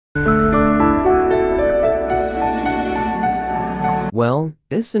Well,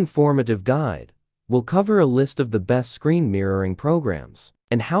 this informative guide will cover a list of the best screen mirroring programs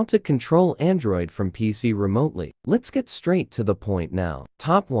and how to control Android from PC remotely. Let's get straight to the point now.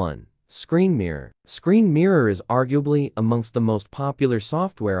 Top 1. Screen Mirror. Screen Mirror is arguably amongst the most popular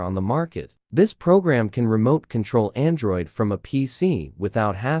software on the market. This program can remote control Android from a PC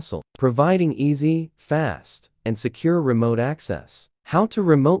without hassle, providing easy, fast, and secure remote access. How to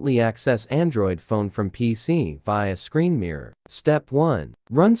remotely access Android phone from PC via Screen Mirror. Step 1.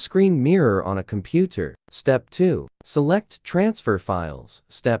 Run Screen Mirror on a computer. Step 2. Select Transfer Files.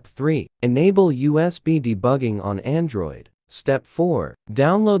 Step 3. Enable USB debugging on Android. Step 4.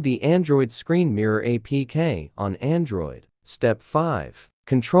 Download the Android Screen Mirror APK on Android. Step 5.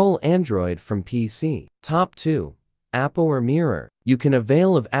 Control Android from PC. Top 2. AppOR Mirror. You can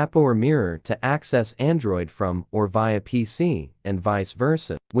avail of AppOR Mirror to access Android from or via PC and vice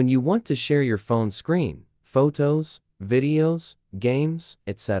versa. When you want to share your phone screen, photos, videos, games,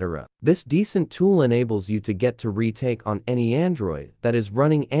 etc. This decent tool enables you to get to retake on any Android that is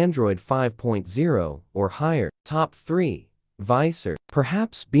running Android 5.0 or higher. Top 3. Vicer.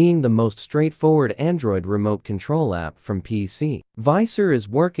 Perhaps being the most straightforward Android remote control app from PC. Vicer is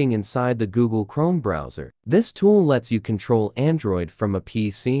working inside the Google Chrome browser. This tool lets you control Android from a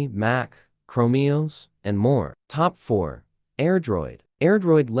PC, Mac, Chromeos, and more. Top 4. AirDroid.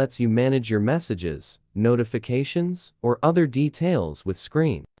 AirDroid lets you manage your messages, notifications, or other details with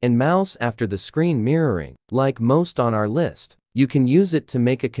screen and mouse after the screen mirroring. Like most on our list, you can use it to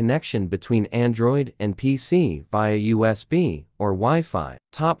make a connection between Android and PC via USB or Wi-Fi.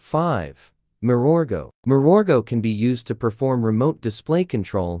 Top 5. Mirrorgo. Mirrorgo can be used to perform remote display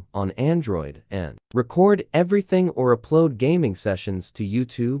control on Android and record everything or upload gaming sessions to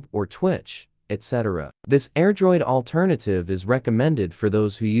YouTube or Twitch, etc. This AirDroid alternative is recommended for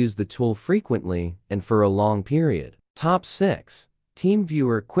those who use the tool frequently and for a long period. Top 6.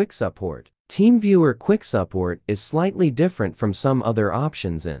 TeamViewer Quick Support. TeamViewer Quick Support is slightly different from some other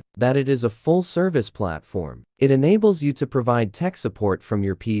options in that it is a full-service platform. It enables you to provide tech support from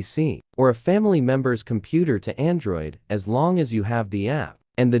your PC or a family member's computer to Android as long as you have the app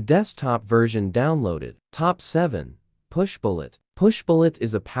and the desktop version downloaded. Top 7. Pushbullet. Pushbullet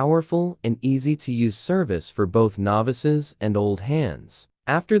is a powerful and easy-to-use service for both novices and old hands.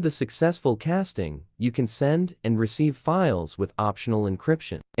 After the successful casting, you can send and receive files with optional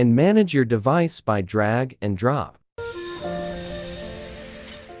encryption and manage your device by drag and drop.